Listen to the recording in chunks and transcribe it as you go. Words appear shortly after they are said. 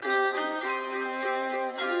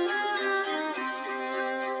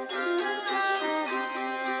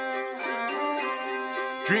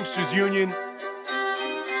Dreamsters Union.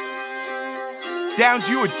 Downz,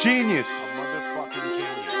 you a genius. A motherfucking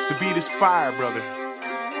genius. The beat is fire, brother.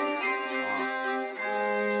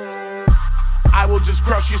 I will just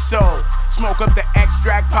crush your soul. Smoke up the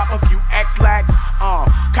extract, pop a few X-lax.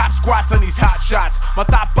 Cop squats on these hot shots. My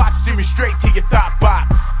thought box steer me straight to your thought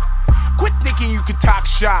box. Quit thinking you can talk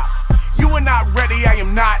shop. You are not ready, I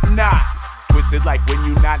am not. Twisted like when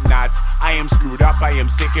you knot knots. I am screwed up, I am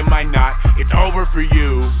sick in my knot. It's over for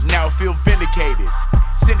you, now I feel vindicated.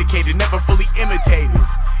 Syndicated, never fully imitated.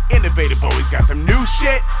 Innovative, always got some new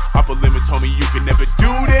shit. Upper limits, homie, you can never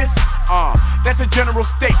do this. That's a general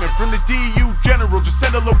statement from the DU general. Just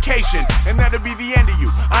send a location, and that'll be the end of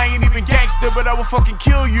you. I ain't even gangster, but I will fucking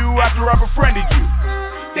kill you after I befriended you.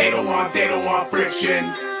 They don't want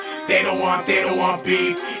friction. They don't want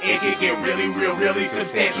beef. It can get really real, really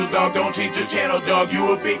substantial, dog. Don't change your channel, dog.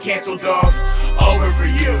 You a big cancel, dog. Over for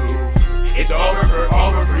you. It's over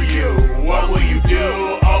for you. What will you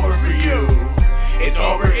do? Over for you. It's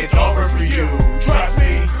over for you. Trust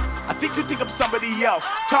me. I think you think I'm somebody else.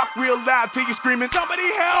 Talk real loud till you're screaming, somebody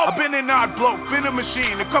help! I've been an odd bloke, been a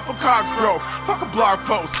machine, a couple cogs broke. Fuck a blog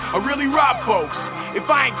post, I really rob folks. If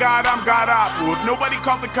I ain't God, I'm God awful. If nobody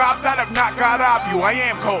called the cops, I'd have not got off you. I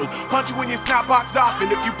am cold, punch you in your snot box often.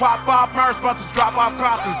 If you pop off, my response is drop off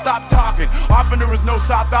coffin. Stop talking, often there is no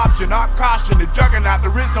soft option. I've cautioned the Juggernaut,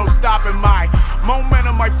 there is no stopping my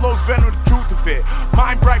momentum. My flow's venom, the truth of it.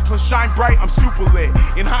 Mind bright plus shine bright, I'm super lit.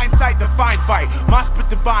 In hindsight, the fine fight, my spit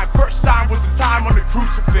divine. First sign was the time on the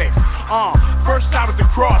crucifix. First sign was the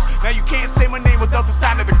cross. Now you can't say my name without the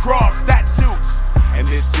sign of the cross. That suits. And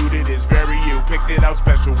this suited is very you. Picked it out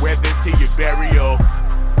special. Wear this to your burial.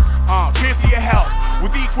 Cheers to your health.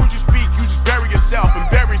 With each word you speak, you just bury yourself.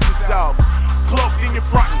 Embarrass yourself. Cloaked in your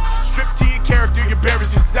frontin'. Stripped to your character, you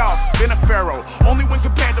buries yourself. Been a pharaoh. Only when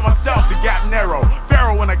compared to myself, the gap narrow.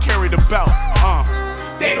 Pharaoh when I carry the belt.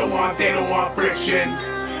 They don't want friction.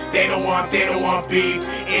 They don't want beef.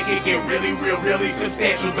 It can get really real, really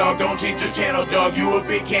substantial, dog. Don't change your channel, dog. You a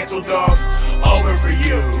big cancel, dog. Over for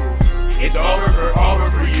you. It's over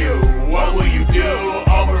for you. What will you do?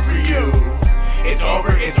 Over for you. It's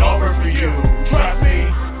over for you. Trust me.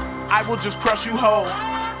 I will just crush you whole.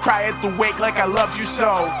 Cry at the wake like I loved you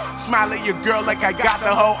so. Smile at your girl like I got the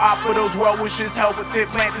hoe. Offer those well wishes, help with it,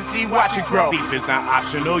 plant the seed, watch it grow. Beef is not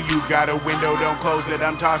optional, you've got a window, don't close it.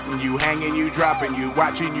 I'm tossing you, hanging you, dropping you,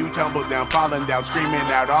 watching you tumble down, falling down, screaming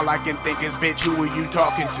out. All I can think is, bitch, who are you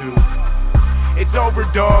talking to? It's over,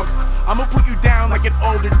 dog. I'ma put you down like an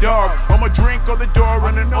older dog. I'ma drink on the door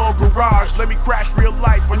in an old garage. Let me crash real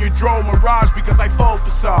life on your drone mirage because I fold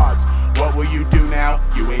facades. What will you do now?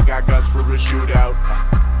 You ain't got guns for a shootout.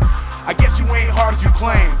 I guess you ain't hard as you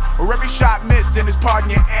claim, or every shot missed and it's pardon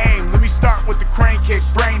your aim. Let me start with the crane kick,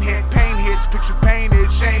 brain hit, pain hits, picture painted,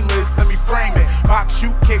 shameless, let me frame it. Box,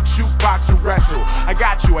 shoot, kick, shoot, box, or wrestle. I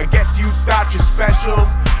got you, I guess you thought you're special.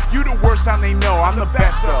 You the worst time they know, I'm the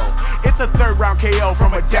best though. It's a third round KO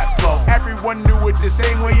from a death blow. Everyone knew it the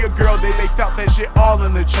same way your girl did, they felt that shit all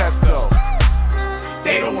in the chest though.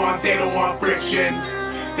 They don't want friction.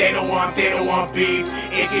 They don't want beef.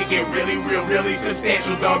 It can get really real, really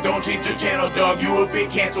substantial, dog. Don't change your channel, dog. You a big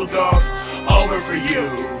cancel, dog. Over for you.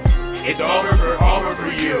 It's over for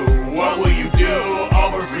you. What will you do?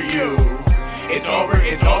 Over for you. It's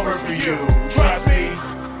over for you. Trust me.